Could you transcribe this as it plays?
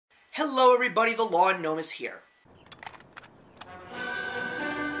Hello everybody, the Lawn Gnome is here.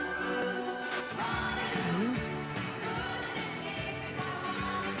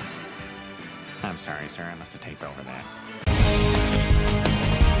 I'm sorry, sir. I must have taped over that.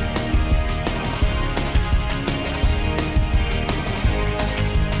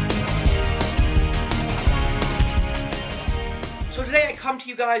 So today I come to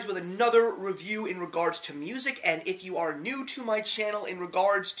you guys with another review in regards to music, and if you are new to my channel in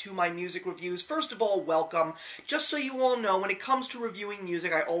regards to my music reviews, first of all, welcome. Just so you all know, when it comes to reviewing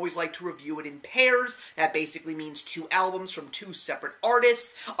music, I always like to review it in pairs. That basically means two albums from two separate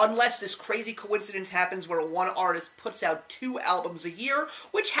artists, unless this crazy coincidence happens where one artist puts out two albums a year,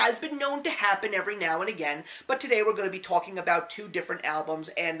 which has been known to happen every now and again. But today we're going to be talking about two different albums,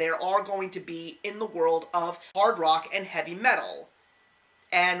 and they are going to be in the world of hard rock and heavy metal.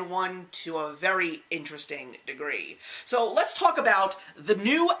 And one to a very interesting degree. So let's talk about the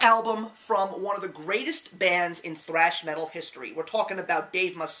new album from one of the greatest bands in thrash metal history. We're talking about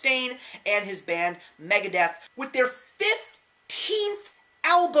Dave Mustaine and his band Megadeth with their 15th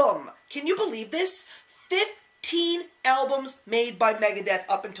album. Can you believe this? 15 albums made by Megadeth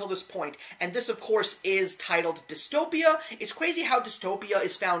up until this point, and this of course is titled Dystopia. It's crazy how dystopia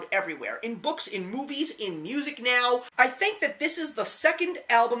is found everywhere. In books, in movies, in music now. I think that this is the second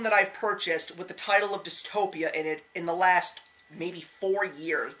album that I've purchased with the title of Dystopia in it in the last maybe 4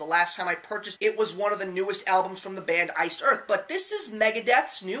 years. The last time I purchased it was one of the newest albums from the band Iced Earth. But this is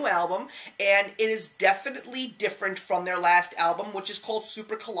Megadeth's new album, and it is definitely different from their last album, which is called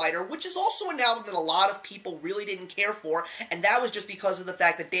Super Collider, which is also an album that a lot of people really didn't care for, and that was just because of the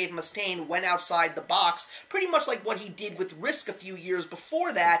fact that Dave Mustaine went outside the box, pretty much like what he did with Risk a few years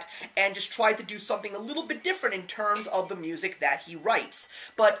before that, and just tried to do something a little bit different in terms of the music that he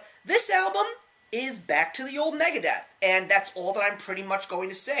writes. But this album is back to the old Megadeth, and that's all that I'm pretty much going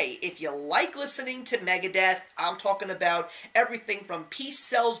to say. If you like listening to Megadeth, I'm talking about everything from Peace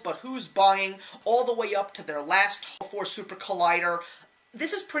Sells But Who's Buying, all the way up to their last before Super Collider.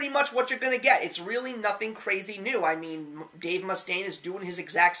 This is pretty much what you're going to get. It's really nothing crazy new. I mean, Dave Mustaine is doing his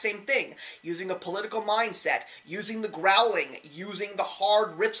exact same thing, using a political mindset, using the growling, using the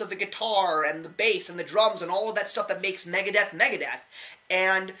hard riffs of the guitar and the bass and the drums and all of that stuff that makes Megadeth Megadeth.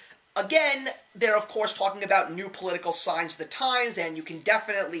 And again, they're of course talking about new political signs of the times, and you can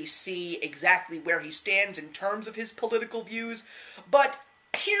definitely see exactly where he stands in terms of his political views. But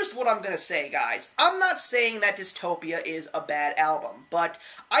here's what I'm going to say, guys. I'm not saying that Dystopia is a bad album, but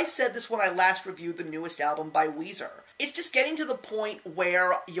I said this when I last reviewed the newest album by Weezer. It's just getting to the point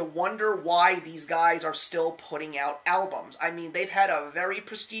where you wonder why these guys are still putting out albums. I mean, they've had a very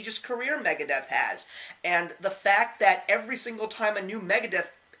prestigious career, Megadeth has, and the fact that every single time a new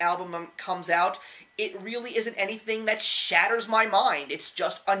Megadeth album comes out, it really isn't anything that shatters my mind. It's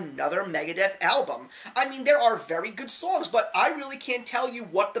just another Megadeth album. I mean, there are very good songs, but I really can't tell you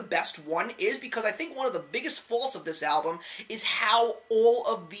what the best one is, because I think one of the biggest faults of this album is how all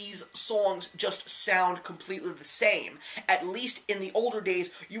of these songs just sound completely the same. At least in the older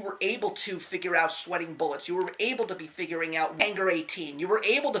days, you were able to figure out Sweating Bullets. You were able to be figuring out Anger 18. You were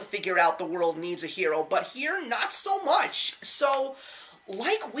able to figure out The World Needs a Hero, but here, not so much. So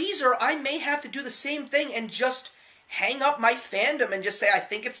like Weezer, I may have to do the same thing and just hang up my fandom and just say I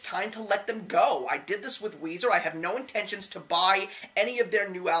think it's time to let them go. I did this with Weezer. I have no intentions to buy any of their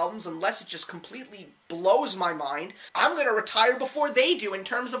new albums unless it just completely blows my mind. I'm going to retire before they do in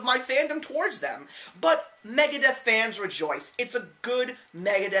terms of my fandom towards them. But Megadeth fans rejoice. It's a good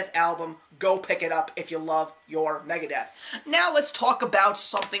Megadeth album. Go pick it up if you love your Megadeth. Now let's talk about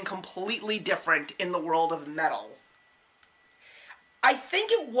something completely different in the world of metal. I think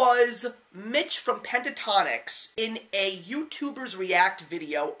it was Mitch from Pentatonix in a YouTuber's React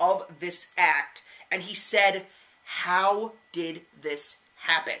video of this act, and he said, "How did this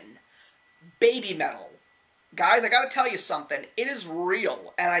happen?" Baby metal. Guys, I gotta tell you something. It is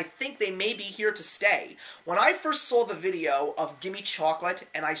real, and I think they may be here to stay. When I first saw the video of Gimme Chocolate,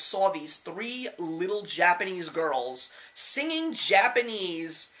 and I saw these three little Japanese girls singing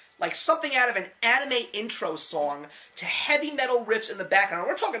Japanese, like something out of an anime intro song, to heavy metal riffs in the background.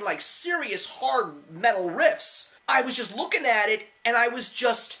 We're talking like serious hard metal riffs. I was just looking at it, and I was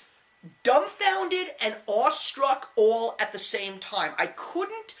just dumbfounded and awestruck all at the same time. I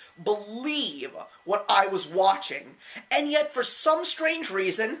couldn't believe what I was watching, and yet for some strange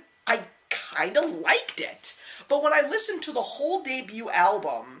reason, I kinda liked it. But when I listened to the whole debut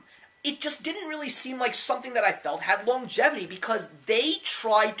album, it just didn't really seem like something that I felt had longevity, because they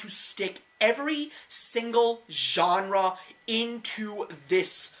tried to stick every single genre into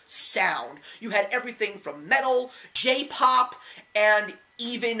this sound. You had everything from metal, J-pop, and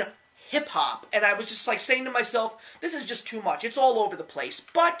even hip-hop, and I was just like saying to myself, this is just too much, it's all over the place,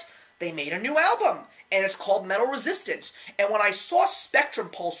 but they made a new album, and it's called Metal Resistance, and when I saw Spectrum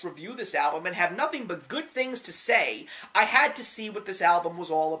Pulse review this album and have nothing but good things to say, I had to see what this album was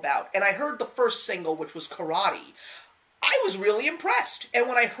all about, and I heard the first single, which was Karate. I was really impressed, and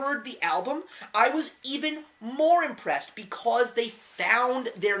when I heard the album, I was even more impressed because they found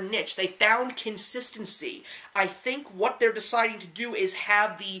their niche. They found consistency. I think what they're deciding to do is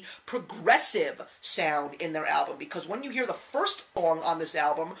have the progressive sound in their album, because when you hear the first song on this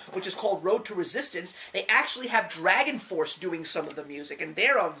album, which is called Road to Resistance, they actually have Dragon Force doing some of the music, and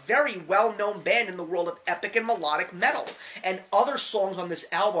they're a very well-known band in the world of epic and melodic metal, and other songs on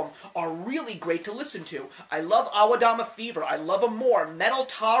this album are really great to listen to. I love Awadama Fever, I love Amore, Metal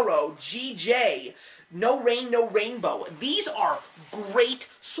Taro, GJ, No Rain, No Rainbow. These are great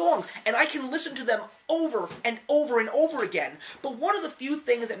songs, and I can listen to them over and over and over again. But one of the few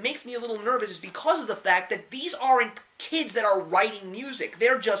things that makes me a little nervous is because of the fact that these aren't kids that are writing music.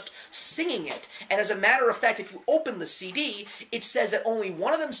 They're just singing it. And as a matter of fact, if you open the CD, it says that only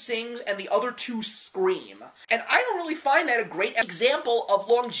one of them sings and the other two scream. And I don't really find that a great example of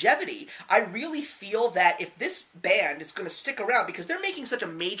longevity. I really feel that if this band is going to stick around, because they're making such a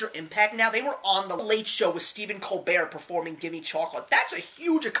major impact now, they were on The Late Show with Stephen Colbert performing Gimme Chocolate. That's a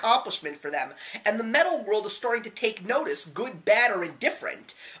huge accomplishment for them. And the metal world is starting to take notice, good, bad, or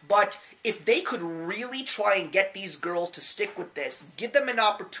indifferent. But if they could really try and get these girls to stick with this, give them an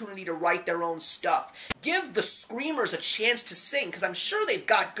opportunity to write their own stuff, give the screamers a chance to sing, because I'm sure they've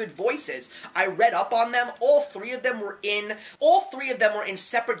got good voices. I read up on them. All three of them were in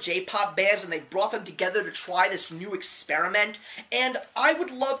separate J-pop bands, and they brought them together to try this new experiment. And I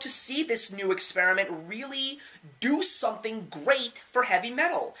would love to see this new experiment really do something great for heavy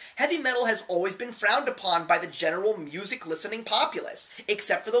metal. Heavy metal has always been frowned upon by the general music-listening populace,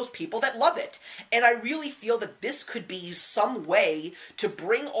 except for those people that love it. And I really feel that this could be some way to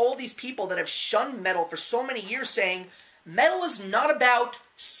bring all these people that have shunned metal for so many years saying, metal is not about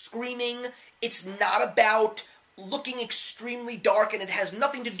screaming, it's not about looking extremely dark, and it has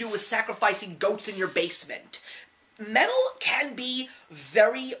nothing to do with sacrificing goats in your basement. Metal can be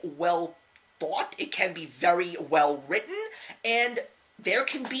very well thought, it can be very well written, and there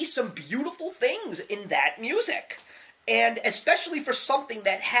can be some beautiful things in that music. And especially for something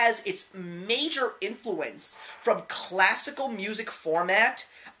that has its major influence from classical music format,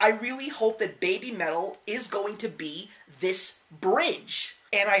 I really hope that Baby Metal is going to be this bridge.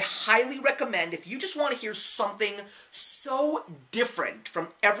 And I highly recommend, if you just want to hear something so different from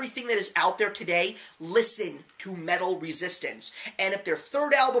everything that is out there today, listen to Metal Resistance. And if their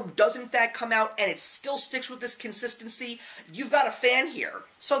third album does in fact come out and it still sticks with this consistency, you've got a fan here.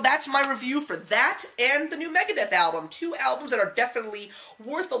 So that's my review for that and the new Megadeth album. Two albums that are definitely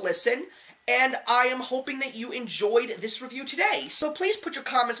worth a listen. And I am hoping that you enjoyed this review today. So please put your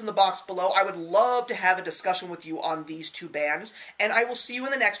comments in the box below. I would love to have a discussion with you on these two bands. And I will see you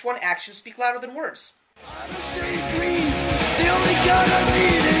in the next one. Actions speak louder than words. I'm a shade green, the only gun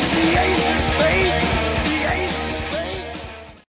I need.